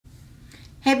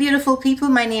Hey beautiful people,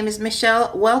 my name is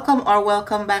Michelle.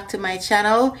 Welcome back to my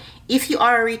channel. If you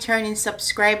are a returning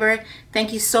subscriber,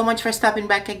 thank you so much for stopping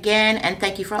back again, and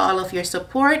thank you for all of your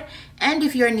support. And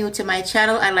if you're new to my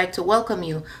channel, I'd like to welcome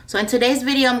you. So in today's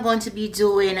video, I'm going to be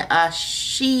doing a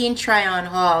Shein try on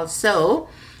haul. So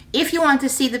if you want to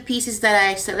see the pieces that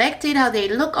I selected, how they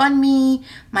look on me,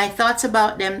 my thoughts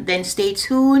about them, then stay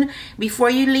tuned. Before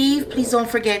you leave, please don't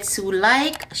forget to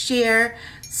like, share,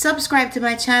 subscribe to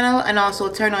my channel, and also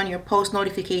turn on your post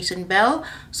notification bell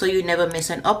so you never miss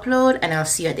an upload, and I'll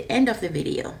see you at the end of the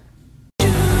video.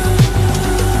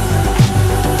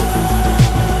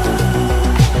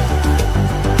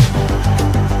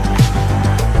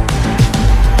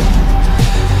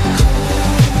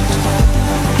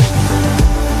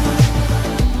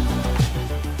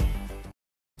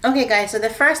 Okay guys, so the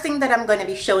first thing that I'm going to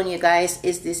be showing you guys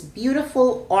is this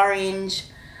beautiful orange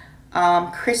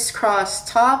crisscross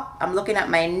top. I'm looking at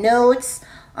my notes.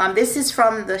 This is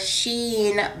from the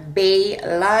Shein Bay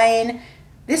line.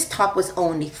 This top was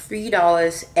only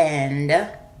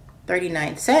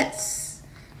 $3.39.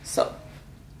 So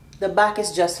the back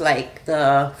is just like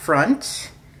the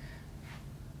front,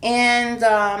 and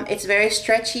it's very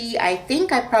stretchy. I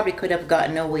think I probably could have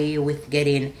gotten away with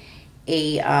getting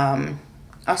a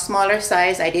smaller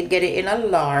size. I did get it in a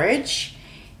large.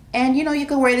 And you know, you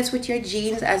can wear this with your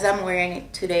jeans, as I'm wearing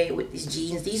it today with these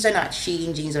jeans. These are not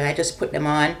Shein jeans, but I just put them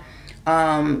on.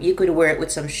 You could wear it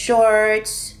with some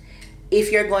shorts.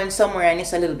 If you're going somewhere and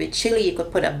it's a little bit chilly, you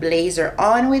could put a blazer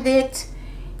on with it.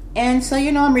 And so,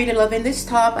 you know, I'm really loving this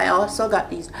top. I also got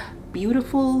these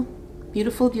beautiful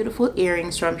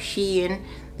earrings from Shein.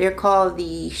 They're called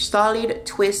the Solid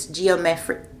Twist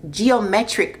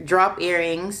Geometric Drop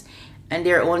Earrings. And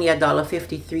they're only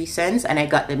 $1.53, and I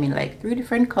got them in like 3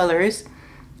 different colors,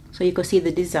 so you can see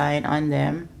the design on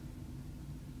them,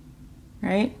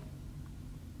 right?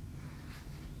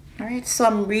 All right, so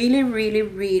I'm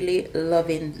really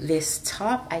loving this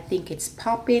top. I think it's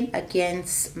popping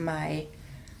against my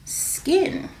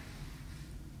skin.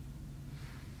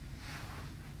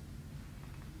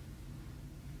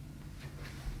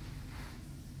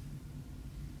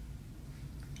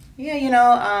 Yeah, you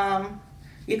know,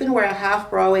 you can wear a half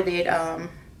bra with it. I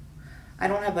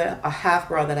don't have a half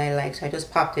bra that I like, so I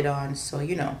just popped it on. So,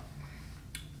 you know,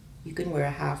 you can wear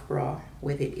a half bra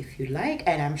with it if you like,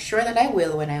 and I'm sure that I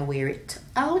will when I wear it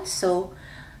out. So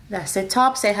that's the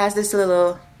top. So it has this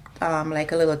little,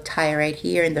 like a little tie right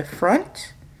here in the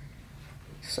front.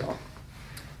 So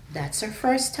that's our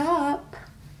first top.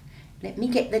 Let me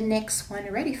get the next one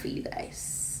ready for you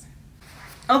guys.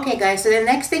 Okay guys, so the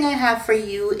next thing I have for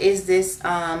you is this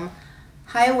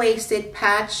high-waisted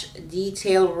patch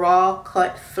detail raw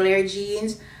cut flare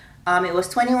jeans. It was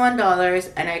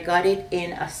 $21, and I got it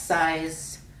in a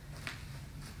size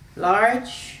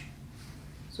large.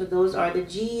 So those are the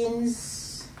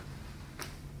jeans.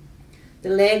 The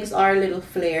legs are a little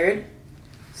flared,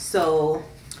 so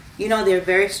you know, they're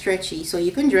very stretchy, so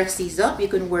you can dress these up. You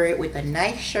can wear it with a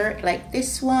nice shirt like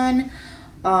this one.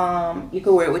 You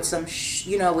can wear it with some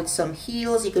you know, with some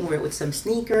heels. You can wear it with some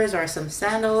sneakers or some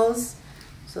sandals.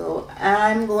 So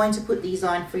I'm going to put these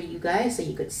on for you guys so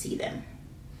you could see them.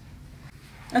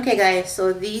 Okay guys,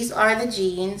 so these are the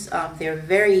jeans. They're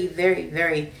very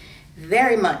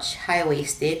much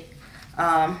high-waisted,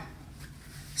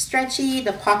 stretchy.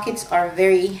 The pockets are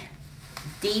very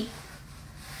deep,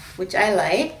 which I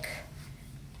like.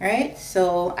 All right,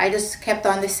 so I just kept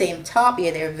on the same top.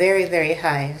 Yeah, they're very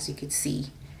high, as you can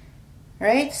see. All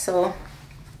right, so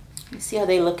let's see how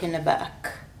they look in the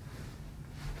back.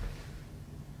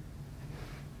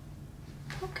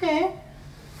 Okay,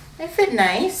 they fit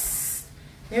nice.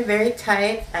 They're very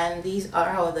tight, and these are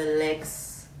how the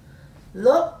legs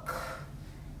look.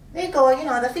 They go, you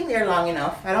know, I think they're long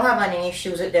enough. I don't have any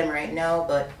issues with them right now,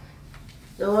 but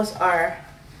those are,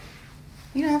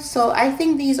 you know, so I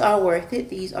think these are worth it.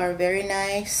 These are very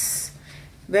nice,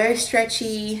 very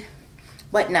stretchy,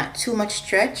 but not too much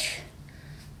stretch.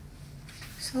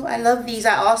 So I love these.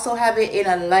 I also have it in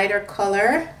a lighter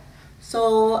color.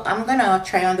 So I'm gonna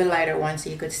try on the lighter one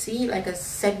so you could see. Like I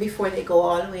said before, they go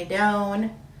all the way down.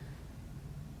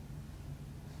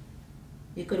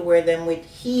 You could wear them with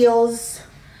heels,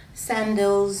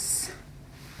 sandals,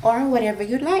 or whatever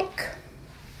you like.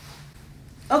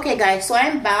 Okay guys, so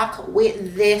I'm back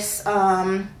with this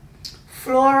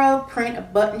floral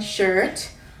print button shirt,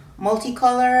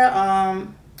 multicolor.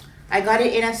 I got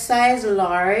it in a size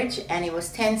large, and it was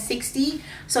 $10.60.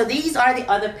 So these are the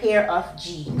other pair of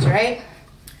jeans, right?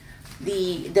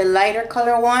 The lighter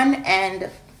color one, and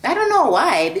I don't know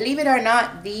why, believe it or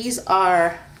not, these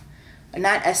are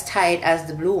not as tight as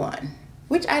the blue one.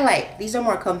 which I like. These are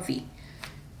more comfy.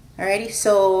 Alrighty,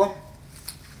 so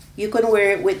you can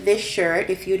wear it with this shirt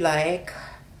if you like.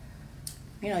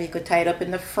 You know, you could tie it up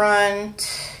in the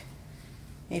front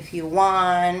if you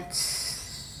want.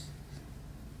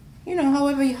 You know,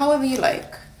 however you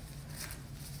like.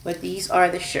 But these are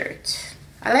the shirt.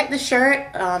 I like the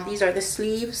shirt. These are the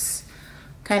sleeves.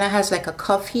 Kind of has like a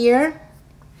cuff here.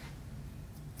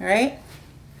 Right?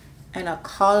 And a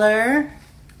collar.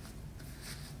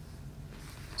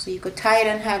 So you could tie it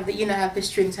and have the, you know, have the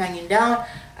strings hanging down.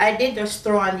 I did just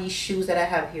throw on these shoes that I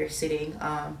have here sitting.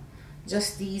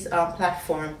 Just these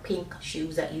platform pink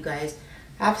shoes that you guys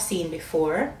have seen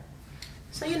before.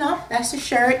 So, you know, that's the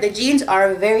shirt. The jeans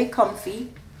are very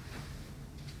comfy.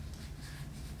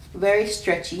 Very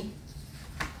stretchy.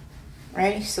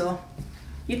 Right? So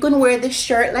you can wear this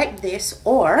shirt like this,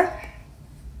 or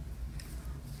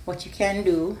what you can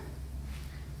do,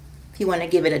 if you want to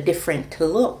give it a different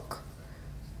look,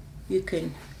 you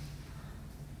can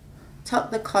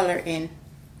tuck the collar in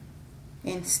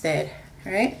instead,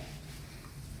 right?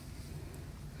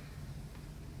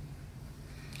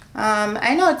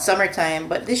 I know it's summertime,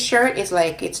 but this shirt is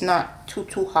like, it's not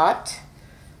too hot.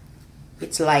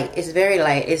 It's light. It's very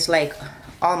light. It's like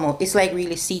almost, it's like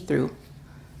really see-through.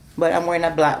 But I'm wearing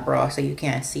a black bra, so you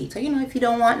can't see. So, you know, if you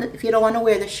don't want to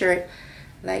wear the shirt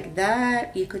like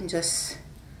that, you can just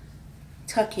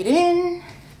tuck it in,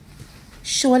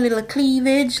 show a little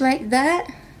cleavage like that,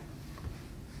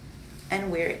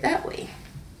 and wear it that way.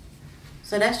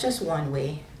 So that's just one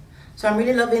way. So I'm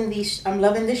really loving these. I'm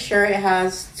loving this shirt. It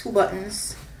has 2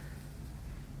 buttons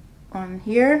on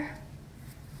here.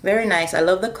 Very nice. I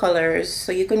love the colors.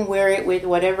 So you can wear it with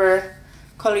whatever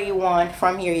color you want.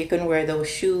 From here you can wear those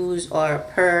shoes or a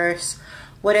purse,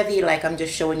 whatever you like. I'm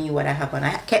just showing you what I have on.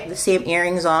 I kept the same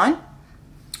earrings on,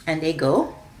 and they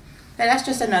go. And that's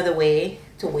just another way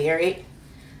to wear it.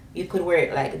 You could wear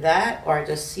it like that, or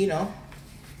just, you know,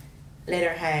 let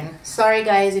her hang. Sorry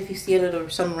guys if you see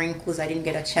some wrinkles. I didn't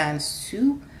get a chance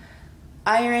to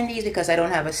iron these because I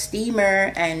don't have a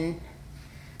steamer, and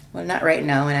well, not right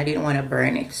now, and I didn't want to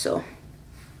burn it. So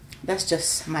that's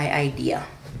just my idea.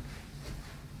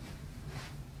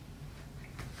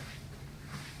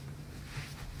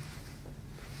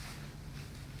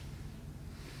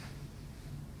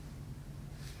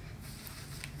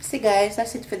 So guys,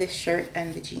 that's it for this shirt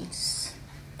and the jeans.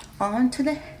 On to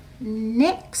the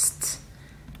next.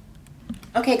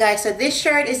 Okay guys, so this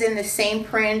shirt is in the same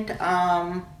print,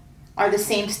 or the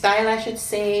same style I should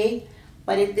say,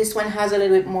 but this one has a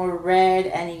little bit more red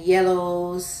and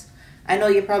yellows. I know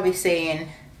you're probably saying,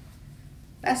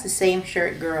 that's the same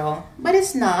shirt, girl, but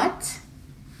it's not,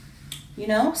 you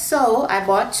know. So I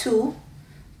bought 2.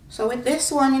 So with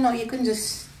this one, you know, you can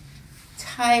just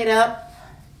tie it up.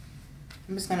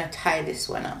 I'm just gonna tie this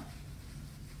one up.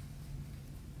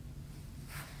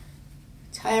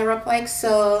 Tie her up like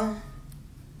so.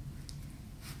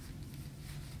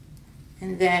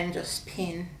 And then just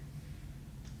pin.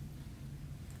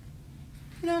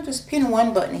 You know, just pin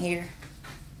one button here.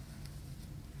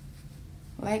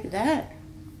 Like that.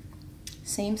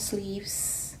 Same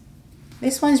sleeves.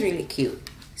 This one's really cute.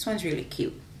 This one's really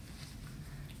cute.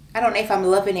 I don't know if I'm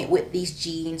loving it with these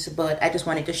jeans, but I just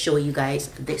wanted to show you guys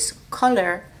this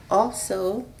color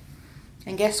also.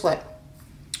 And guess what?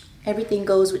 Everything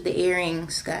goes with the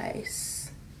earrings, guys.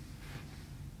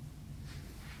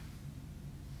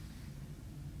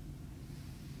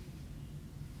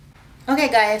 Okay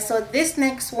guys, so this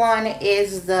next one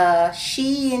is the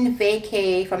Shein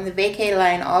vacay, from the vacay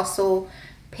line, also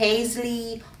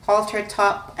paisley halter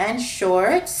top and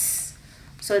shorts.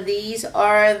 So these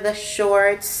are the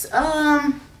shorts.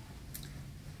 I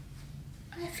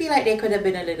feel like they could have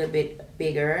been a little bit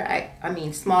bigger. I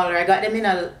mean smaller. I got them in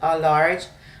a large.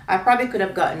 I probably could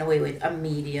have gotten away with a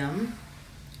medium.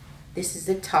 This is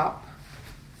the top.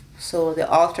 So the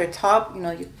halter top, you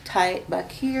know, you tie it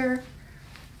back here.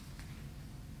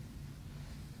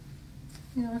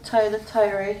 You know, tie the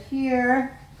tie right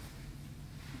here.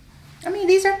 I mean,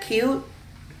 these are cute.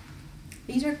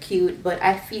 These are cute, but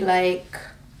I feel like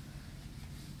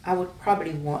I would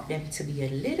probably want them to be a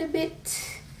little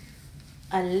bit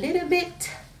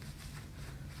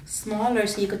smaller,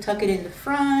 so you could tuck it in the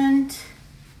front.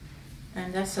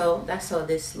 And that's how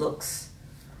this looks.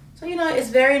 So, you know, it's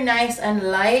very nice and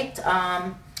light.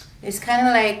 It's kind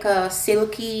of like a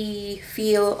silky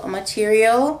feel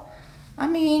material. I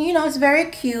mean, you know, it's very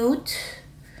cute.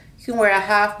 You can wear a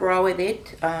half bra with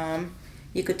it.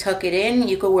 You could tuck it in.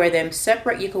 You could wear them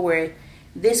separate. You could wear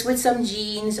this with some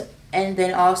jeans, and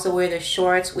then also wear the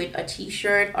shorts with a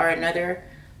t-shirt or another,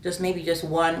 maybe just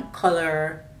one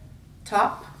color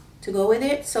top to go with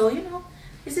it. So, you know,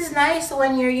 This is nice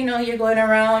when you're, you know, you're going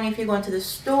around, if you're going to the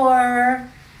store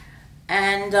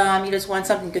and you just want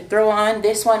something to throw on.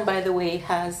 This one, by the way,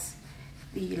 has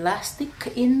the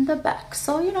elastic in the back.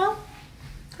 So, you know,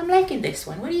 I'm liking this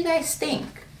one. What do you guys think?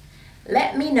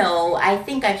 Let me know. I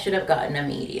think I should have gotten a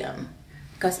medium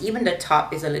because even the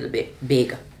top is a little bit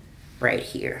big right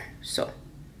here. So,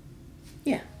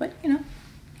 yeah, but, you know,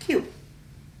 cute.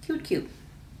 Cute, cute.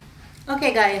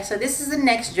 Okay guys, so this is the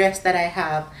next dress that I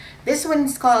have. This one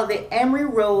is called the Emery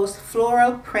Rose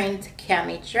Floral Print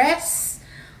Cami Dress.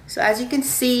 So as you can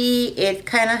see, it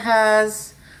kind of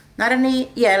has not any,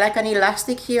 yeah, like an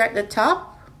elastic here at the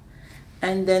top.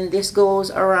 And then this goes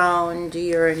around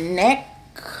your neck.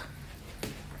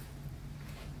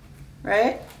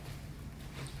 Right?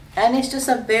 And it's just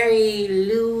a very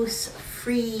loose,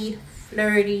 free,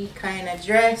 flirty kind of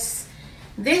dress.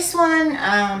 This one,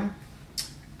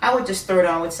 I would just throw it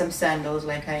on with some sandals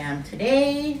like I am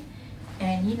today.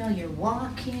 And you know, you're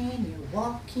walking, you're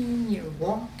walking, you're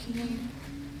walking.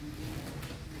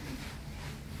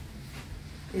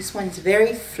 This one's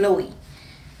very flowy.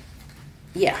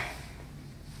 Yeah.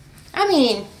 I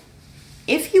mean,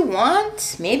 if you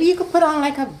want, maybe you could put on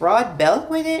like a broad belt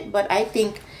with it, but I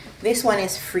think this one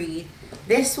is free.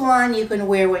 This one you can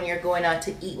wear when you're going out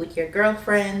to eat with your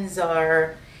girlfriends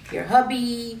or your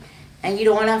hubby, and you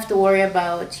don't have to worry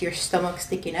about your stomach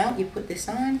sticking out. You put this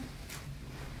on.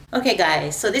 Okay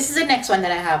guys, so this is the next one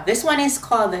that I have. This one is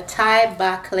called the Tie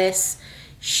Backless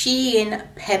Shein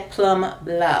Peplum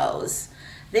Blouse.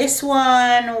 This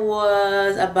one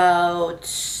was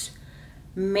about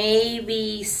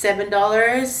maybe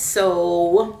 $7.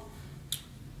 So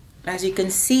as you can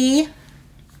see,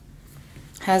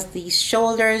 has these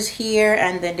shoulders here,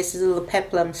 and then this is a little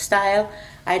peplum style.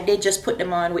 I did just put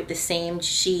them on with the same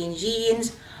Shein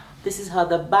jeans. This is how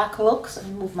the back looks. Let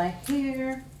me move my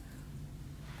hair.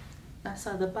 That's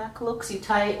how the back looks. You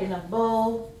tie it in a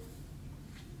bow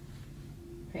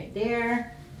right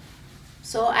there.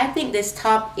 So I think this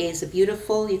top is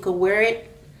beautiful. You could wear it,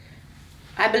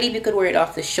 I believe you could wear it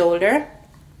off the shoulder,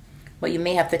 but you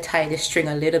may have to tie the string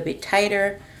a little bit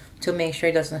tighter to make sure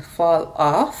it doesn't fall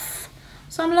off.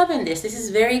 So I'm loving this. This is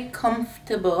very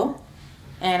comfortable,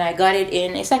 and I got it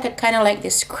in, it's like a kind of like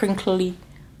this crinkly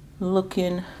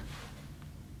looking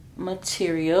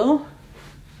material,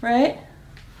 right?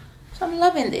 So I'm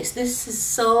loving this. This is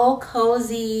so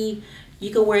cozy.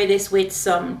 You can wear this with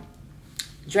some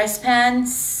dress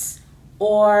pants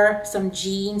or some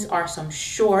jeans or some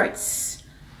shorts,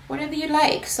 whatever you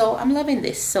like. So I'm loving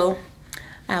this. So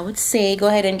I would say go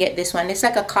ahead and get this one. It's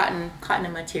like a cotton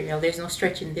material. There's no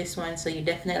stretch in this one, so you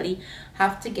definitely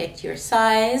have to get your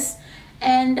size.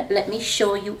 And let me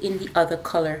show you in the other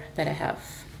color that I have.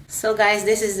 So guys,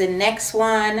 this is the next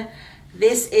one.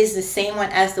 This is the same one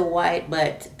as the white,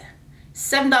 but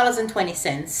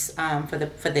 $7.20 for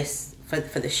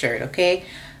the shirt. Okay,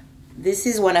 this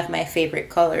is one of my favorite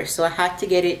colors, so I had to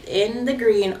get it in the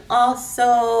green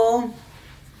also.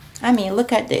 I mean,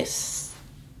 look at this.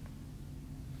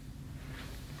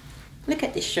 Look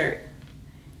at this shirt.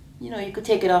 You know, you could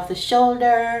take it off the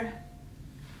shoulder.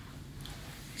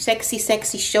 Sexy,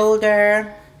 sexy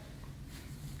shoulder.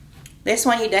 This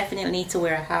one you definitely need to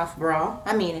wear a half bra.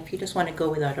 I mean, if you just want to go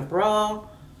without a bra,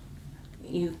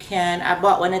 you can. I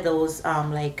bought one of those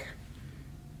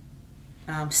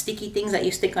sticky things that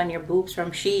you stick on your boobs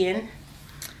from Shein.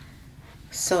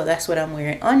 So that's what I'm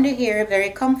wearing under here. Very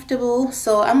comfortable.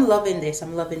 So I'm loving this.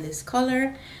 I'm loving this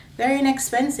color. Very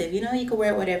inexpensive. You know, you can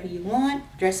wear it whatever you want.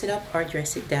 Dress it up or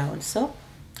dress it down. So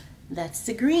that's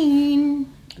the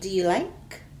green. Do you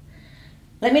like?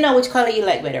 Let me know which color you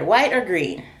like better, white or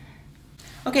green.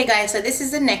 Okay guys, so this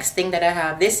is the next thing that I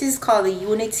have. This is called the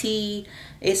Unity.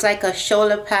 It's like a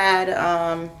shoulder pad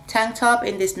tank top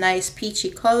in this nice peachy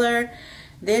color.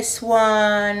 This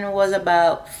one was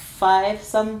about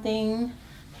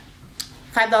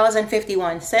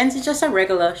 $5.51. It's just a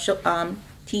regular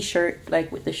t-shirt,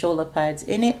 like with the shoulder pads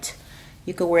in it.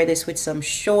 You could wear this with some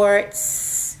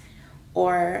shorts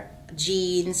or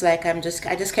jeans. Like I just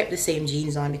kept the same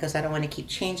jeans on because I don't want to keep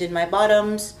changing my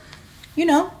bottoms. You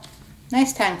know,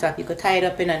 nice tank top. You could tie it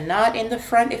up in a knot in the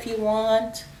front if you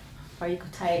want, or you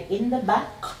could tie it in the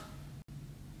back.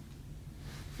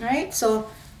 Right, so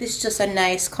this is just a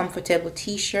nice comfortable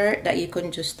t-shirt that you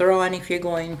can just throw on if you're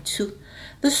going to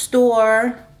the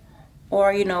store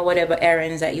or, you know, whatever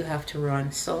errands that you have to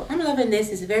run. So I'm loving this.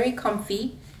 It's very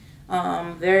comfy,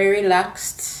 very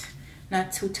relaxed,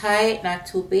 not too tight, not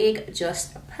too big,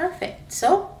 just perfect.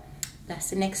 So that's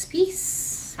the next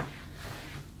piece.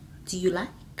 Do you like?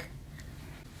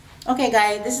 Okay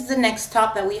guys, this is the next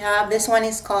top that we have. This one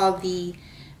is called the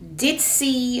did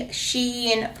see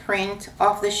Shein print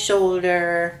off the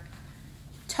shoulder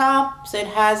top. So it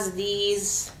has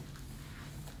these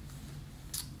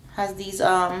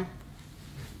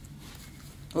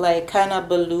like kind of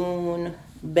balloon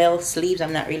bell sleeves.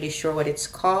 I'm not really sure what it's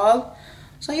called.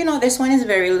 So you know, this one is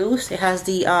very loose. It has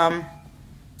the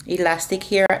elastic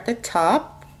here at the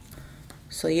top,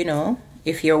 so you know,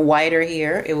 if you're wider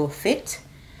here it will fit.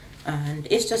 And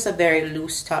it's just a very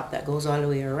loose top that goes all the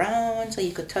way around, so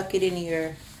you could tuck it in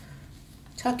your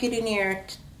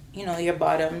you know, your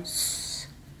bottoms,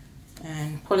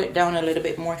 and pull it down a little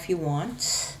bit more if you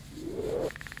want.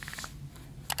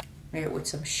 Wear it with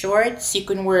some shorts. You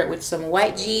can wear it with some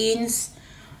white jeans,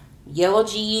 yellow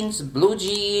jeans, blue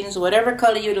jeans, whatever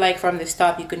color you'd like from this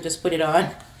top, you can just put it on.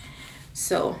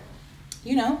 So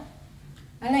you know,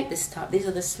 I like this top. These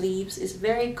are the sleeves. It's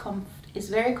very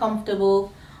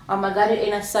comfortable. I got it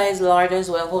in a size large as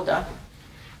well. Hold on,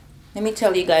 let me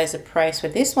tell you guys the price for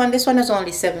this one. This one is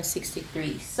only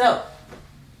 $7.63. So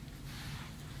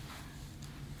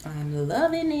I'm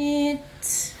loving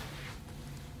it.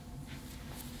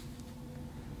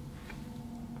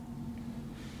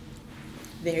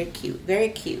 Very cute, very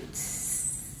cute.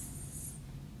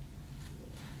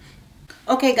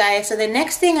 Okay guys, so the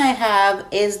next thing I have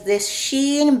is this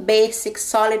Shein basic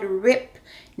solid rip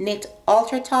knit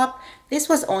halter top. This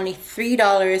was only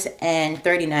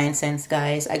 $3.39,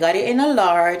 guys. I got it in a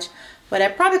large, but I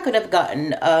probably could have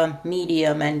gotten a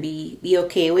medium and be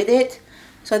okay with it.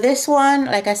 So this one,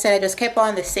 like I said, I just kept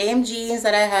on the same jeans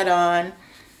that I had on.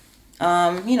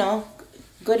 You know,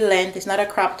 good length. It's not a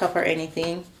crop top or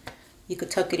anything. You could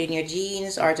tuck it in your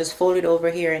jeans or just fold it over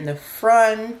here in the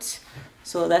front.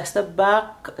 So that's the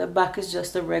back. The back is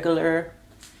just a regular,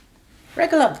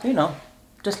 you know,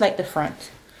 just like the front,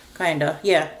 kinda.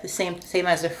 Yeah, the same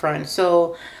as the front.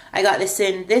 So I got this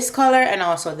in this color and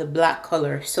also the black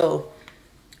color. So,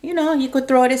 you know, you could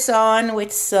throw this on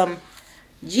with some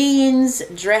jeans,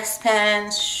 dress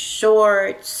pants,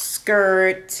 shorts,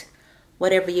 skirt,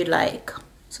 whatever you like.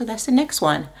 So that's the next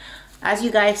one. As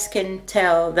you guys can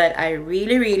tell that I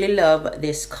really love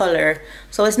this color.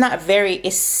 So it's not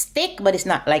it's thick, but it's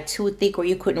not like too thick where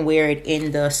you couldn't wear it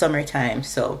in the summertime.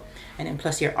 So, and then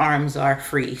plus your arms are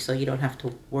free, so you don't have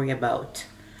to worry about,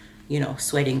 you know,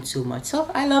 sweating too much. So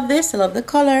I love this, I love the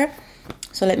color.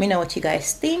 So let me know what you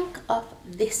guys think of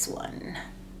this one.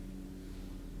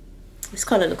 This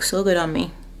color looks so good on me.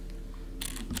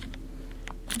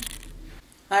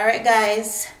 All right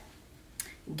guys,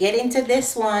 get into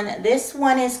this one. This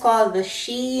one is called the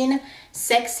Shein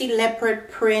Sexy Leopard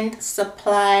Print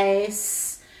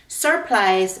Surprise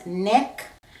Neck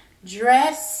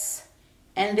Dress.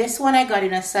 And this one I got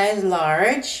in a size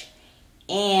large,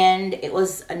 and it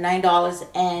was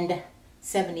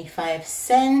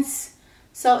 $9.75.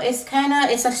 So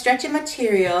it's a stretchy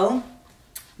material,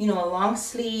 you know, a long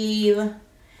sleeve.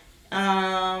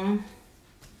 Not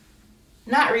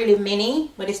really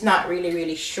mini, but it's not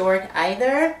really short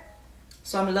either.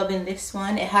 So I'm loving this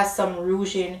one. It has some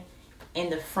ruching in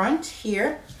the front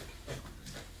here,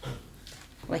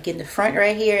 like in the front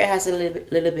right here. It has a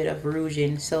little bit of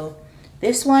ruching. So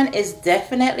this one is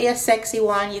definitely a sexy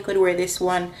one. You could wear this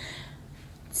one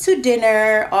to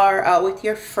dinner or out with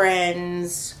your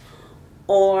friends,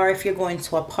 or if you're going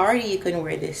to a party, you can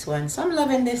wear this one. So I'm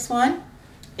loving this one.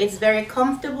 It's very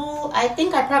comfortable. I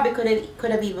think I probably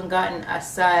could have even gotten a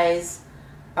size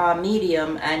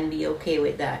medium and be okay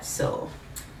with that. So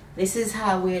this is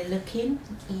how we're looking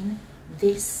in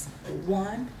this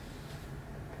one.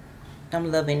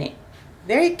 I'm loving it.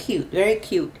 Very cute, very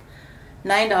cute.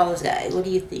 $9, guys. What do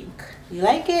you think? You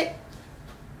like it?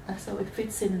 That's how it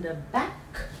fits in the back.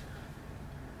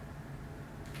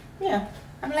 Yeah,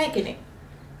 I'm liking it.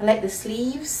 I like the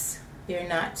sleeves. They're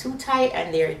not too tight,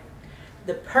 and they're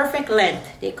the perfect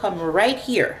length. They come right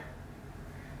here.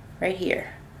 Right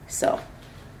here. So,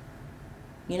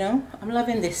 you know, I'm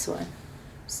loving this one.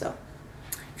 So,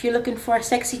 if you're looking for a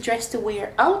sexy dress to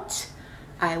wear out,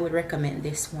 I would recommend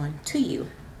this one to you.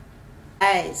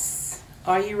 Guys,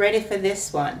 are you ready for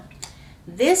this one?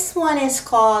 This one is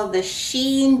called the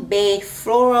Shein Bay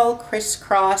Floral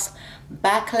Crisscross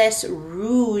Backless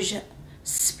Rouge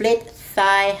Split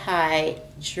Thigh High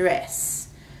Dress.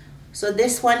 So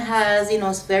this one has, you know,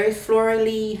 it's very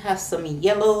florally, has some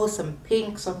yellow, some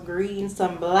pink, some green,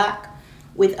 some black,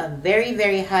 with a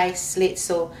very high slit.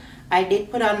 So I did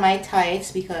put on my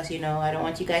tights because, you know, I don't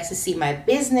want you guys to see my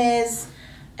business.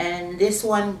 And this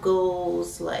one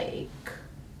goes like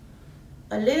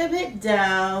a little bit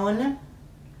down.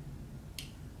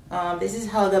 This is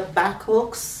how the back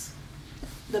looks.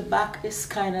 The back is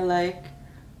kind of like,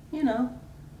 you know,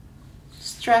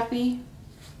 strappy.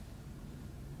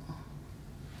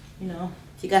 You know,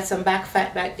 if you got some back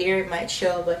fat back there, it might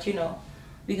show, but you know,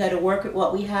 we got to work with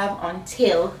what we have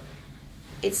until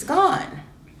it's gone.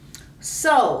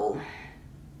 So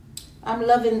I'm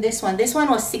loving this one. This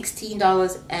one was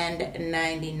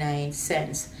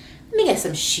 $16.99. Let me get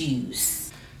some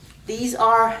shoes. These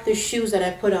are the shoes that I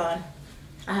put on.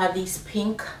 I have these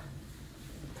pink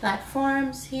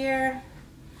platforms here,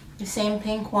 the same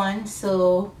pink one,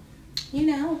 so you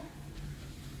know,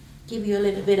 give you a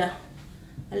little bit of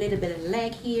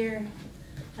leg here,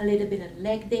 a little bit of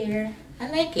leg there. I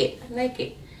like it. I like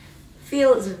it.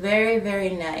 Feels very, very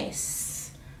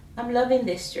nice. I'm loving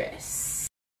this dress.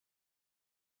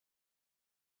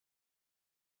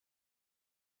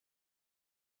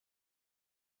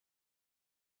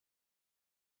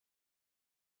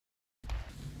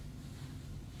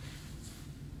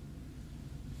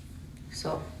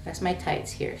 So that's my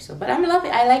tights here. So, but I'm loving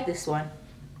it. I like this one.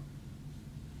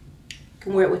 You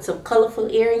can wear it with some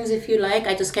colorful earrings if you like.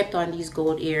 I just kept on these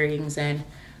gold earrings, and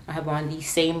I have on these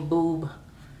same boob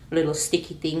little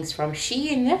sticky things from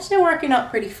Shein. They're working out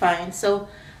pretty fine. So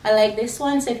I like this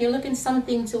one. So if you're looking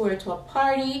something to wear to a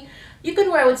party, you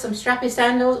can wear it with some strappy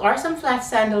sandals or some flat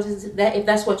sandals if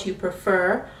that's what you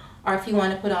prefer. Or if you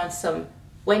want to put on some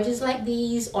wedges like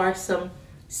these or some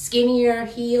skinnier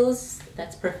heels,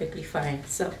 that's perfectly fine.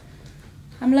 So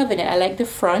I'm loving it. I like the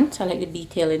front. I like the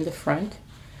detail in the front.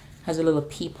 Has a little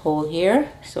peephole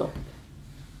here, so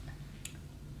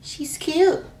she's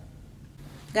cute.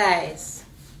 Guys,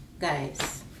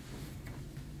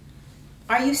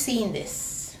 are you seeing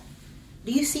this?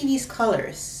 Do you see these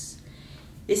colors?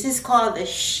 This is called the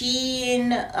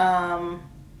Shein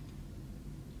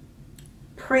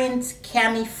print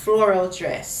cami floral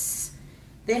dress.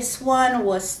 This one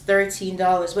was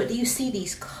 $13, but do you see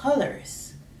these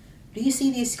colors? Do you see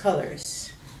these colors?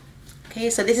 Okay,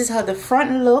 so this is how the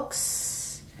front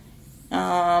looks.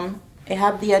 It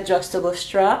have the adjustable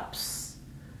straps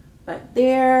right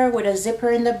there with a zipper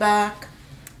in the back.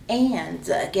 And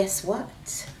guess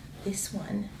what? This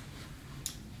one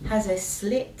has a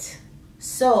slit.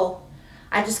 So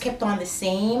I just kept on the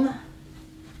same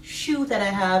shoe that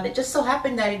I have. It just so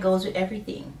happened that it goes with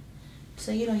everything.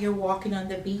 So, you know, you're walking on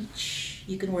the beach,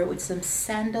 you can wear it with some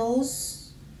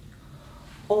sandals,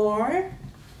 or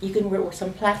you can wear it with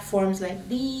some platforms like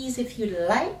these if you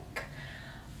like.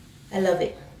 I love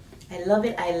it. I love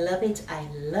it. I love it. I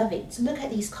love it. So look at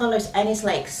these colors, and it's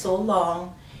like so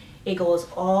long. It goes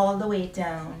all the way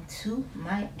down to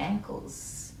my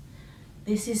ankles.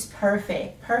 This is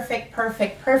perfect. Perfect,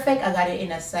 perfect, perfect. I got it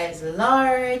in a size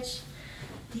large.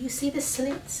 Do you see the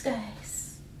slits,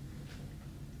 guys?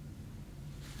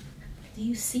 Do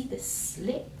you see the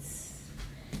slits?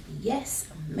 Yes,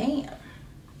 ma'am.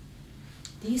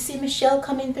 Do you see Michelle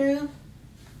coming through?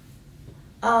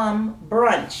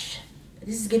 Brunch.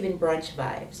 This is giving brunch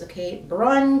vibes, okay?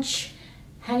 Brunch,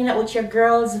 hanging out with your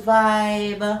girls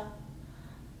vibe,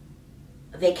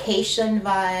 vacation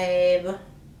vibe,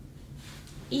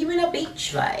 even a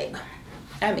beach vibe.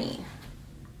 I mean,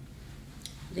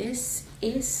 this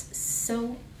is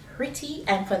so pretty,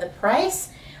 and for the price,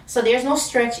 so there's no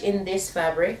stretch in this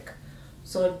fabric,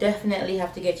 so definitely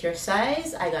have to get your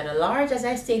size. I got a large, as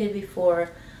I stated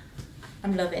before.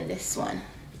 I'm loving this one.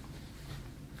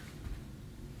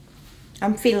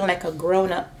 I'm feeling like a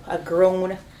grown-up,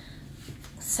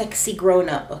 sexy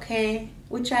grown-up, okay?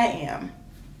 Which I am.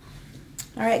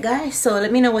 All right, guys, so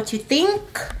let me know what you think.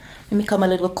 Let me come a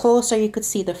little closer. You could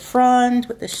see the front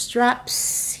with the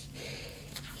straps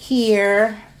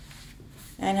here,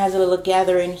 and has a little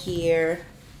gathering here,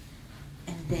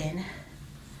 and then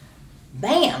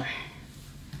bam.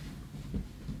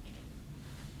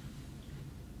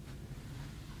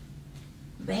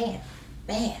 Bam,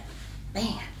 bam,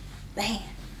 bam, bam.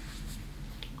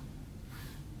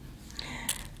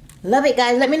 Love it,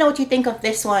 guys. Let me know what you think of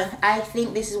this one. I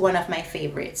think this is one of my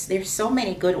favorites. There's so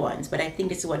many good ones, but I think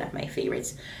this is one of my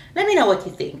favorites. Let me know what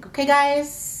you think, okay,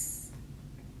 guys?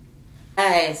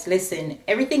 Guys, listen,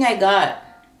 everything I got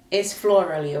is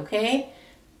florally, okay?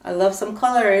 I love some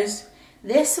colors.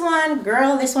 This one,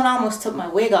 girl, this one almost took my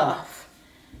wig off.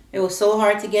 It was so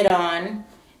hard to get on.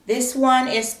 This one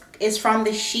is from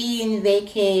the Shein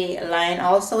Vacay line.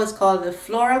 Also, it's called the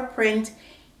Floral Print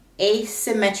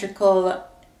Asymmetrical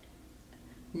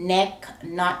Neck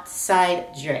Knot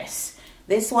Side Dress.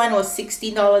 This one was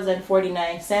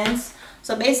 $16.49.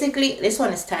 So basically, this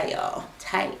one is tight, y'all.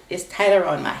 Tight. It's tight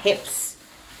around my hips.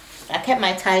 I kept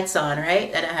my tights on,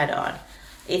 right, that I had on.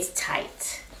 It's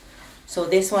tight. So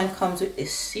this one comes with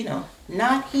this, you know,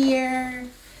 knot here,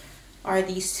 or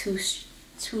these two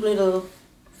little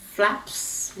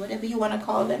flaps, whatever you want to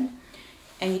call them,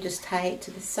 and you just tie it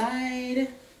to the side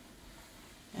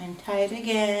tie it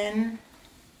again,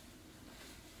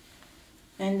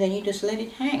 and then you just let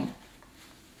it hang.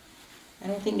 I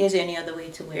don't think there's any other way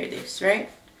to wear this, right?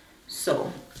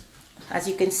 So as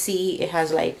you can see, it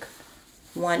has like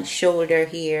one shoulder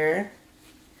here,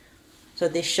 so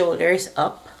this shoulder is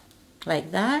up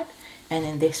like that, and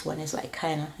then this one is like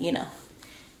kind of, you know,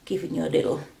 giving you a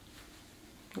little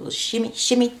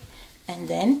shimmy, and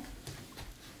then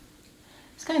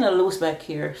it's kind of loose back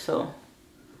here, so,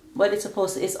 but it's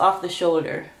supposed to, it's off the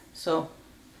shoulder, so,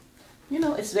 you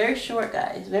know, it's very short,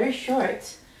 guys, very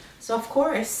short. So of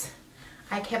course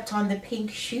I kept on the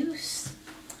pink shoes,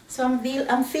 so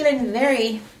I'm feeling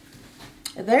very,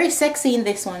 very sexy in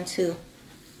this one too.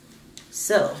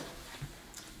 So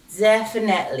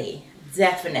definitely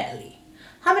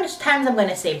how many times I'm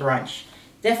gonna say brunch?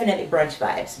 Definitely brunch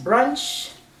vibes.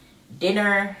 Brunch,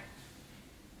 dinner,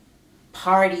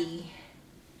 party,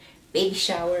 baby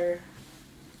shower.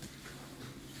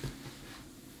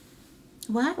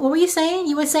 What were you saying?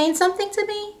 You were saying something to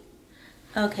me?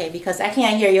 Okay, because I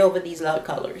can't hear you over these loud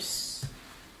colors.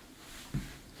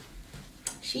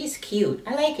 She's cute.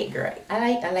 I like it, girl.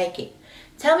 I like it.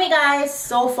 Tell me, guys,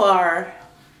 so far,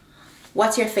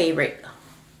 what's your favorite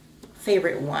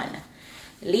one?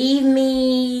 Leave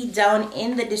me down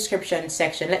in the description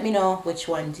section. Let me know which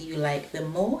one do you like the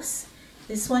most.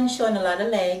 This one's showing a lot of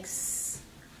legs,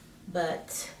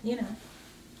 but you know,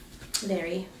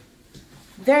 very,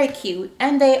 very cute,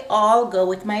 and they all go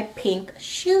with my pink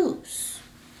shoes.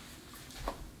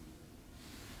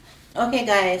 Okay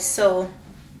guys, so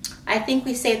I think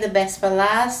we saved the best for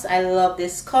last. I love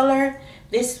this color.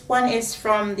 This one is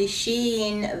from the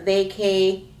Shein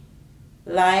vacay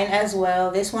line as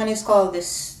well. This one is called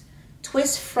this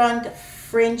twist front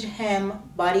fringe hem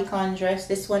bodycon dress.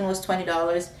 This one was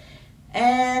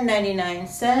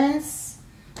 $20.99.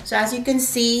 So as you can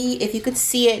see, if you could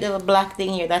see it, little black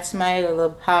thing here, that's my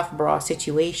little half bra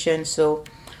situation. So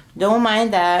don't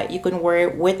mind that. You can wear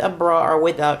it with a bra or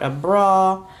without a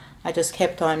bra. I just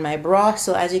kept on my bra.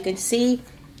 So as you can see,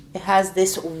 it has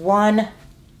this one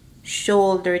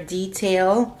shoulder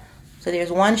detail. So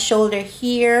there's one shoulder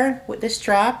here with the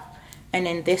strap, and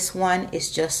then this one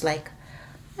is just like,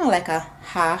 you know, like a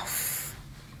half.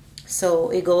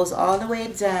 So it goes all the way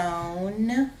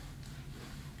down,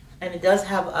 and it does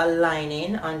have a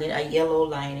lining under, a yellow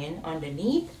lining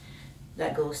underneath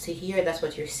that goes to here. That's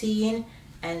what you're seeing,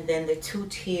 and then the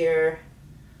two-tier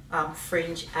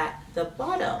fringe at the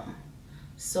bottom.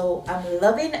 So I'm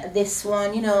loving this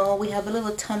one. You know, we have a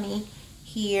little tummy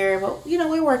here, but you know,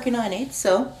 we're working on it.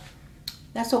 So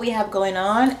that's what we have going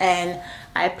on, and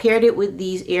I paired it with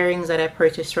these earrings that I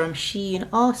purchased from Shein.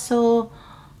 Also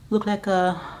look like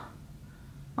a,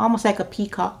 almost like a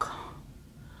peacock.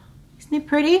 Isn't it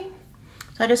pretty?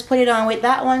 So I just put it on with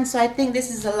that one. So I think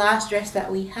this is the last dress that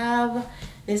we have.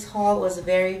 This haul was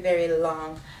very, very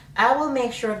long. I will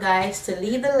make sure, guys, to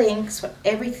leave the links for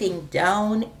everything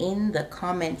down in the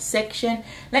comment section.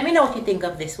 Let me know what you think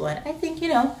of this one. I think, you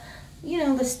know,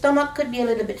 the stomach could be a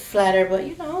little bit flatter, but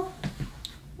you know,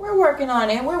 we're working on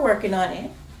it. We're working on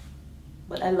it.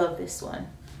 But I love this one.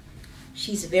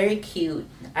 She's very cute.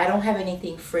 I don't have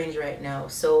anything fringe right now,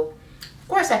 so of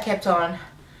course I kept on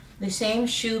the same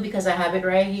shoe because I have it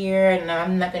right here, and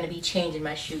I'm not going to be changing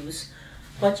my shoes.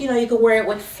 But you know, you can wear it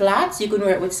with flats, you can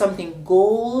wear it with something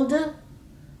gold,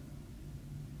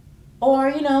 or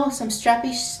you know, some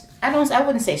strappy. I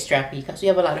wouldn't say strappy because we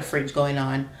have a lot of fringe going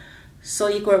on. So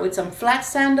you can wear it with some flat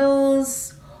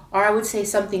sandals, or I would say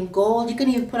something gold. You can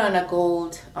even put on a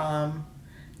gold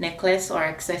necklace or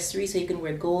accessory, so you can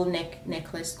wear gold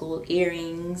necklace, gold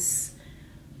earrings,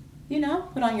 you know,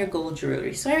 put on your gold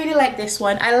jewelry. So I really like this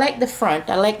one. I like the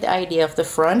front. I like the idea of the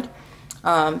front.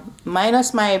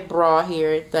 Minus my bra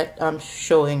here that I'm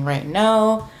showing right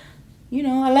now. You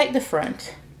know, I like the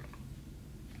front.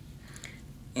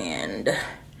 And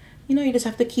you know, you just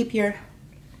have to keep your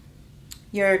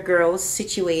girls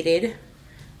situated.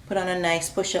 Put on a nice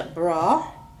push-up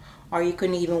bra, or you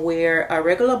can even wear a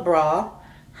regular bra,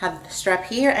 have the strap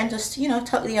here, and just, you know,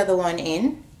 tuck the other one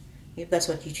in if that's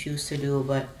what you choose to do.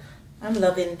 But I'm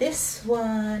loving this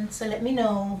one, so let me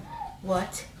know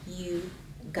what you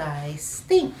guys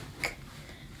think.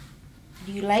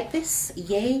 Do you like this?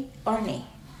 Yay or nay?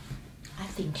 I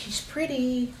think she's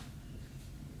pretty.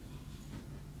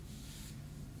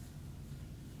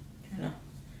 Trying to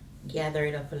gather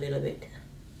it up a little bit,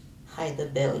 hide the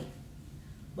belly,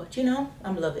 but you know,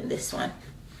 I'm loving this one.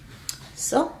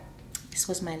 So this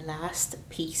was my last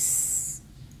piece,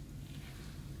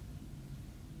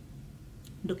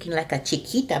 looking like a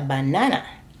Chiquita banana.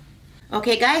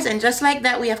 Okay guys, and just like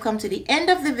that, we have come to the end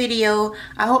of the video.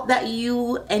 I hope that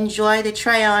you enjoy the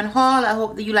try on haul. I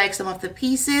hope that you like some of the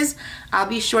pieces. I'll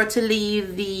be sure to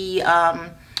leave the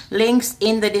links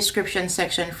in the description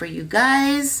section for you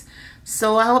guys.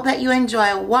 So I hope that you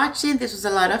enjoy watching. This was a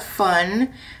lot of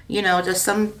fun, you know, just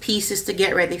some pieces to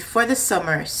get ready for the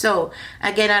summer. So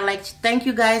again, I'd like to thank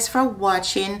you guys for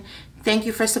watching. Thank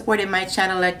you for supporting my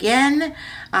channel again.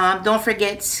 Don't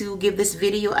forget to give this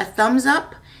video a thumbs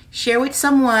up, share with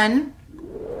someone,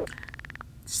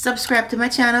 subscribe to my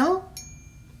channel,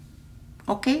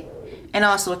 okay? And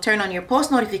also turn on your post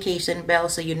notification bell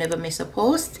so you never miss a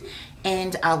post.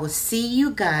 And I will see you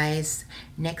guys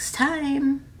next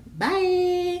time.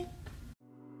 Bye.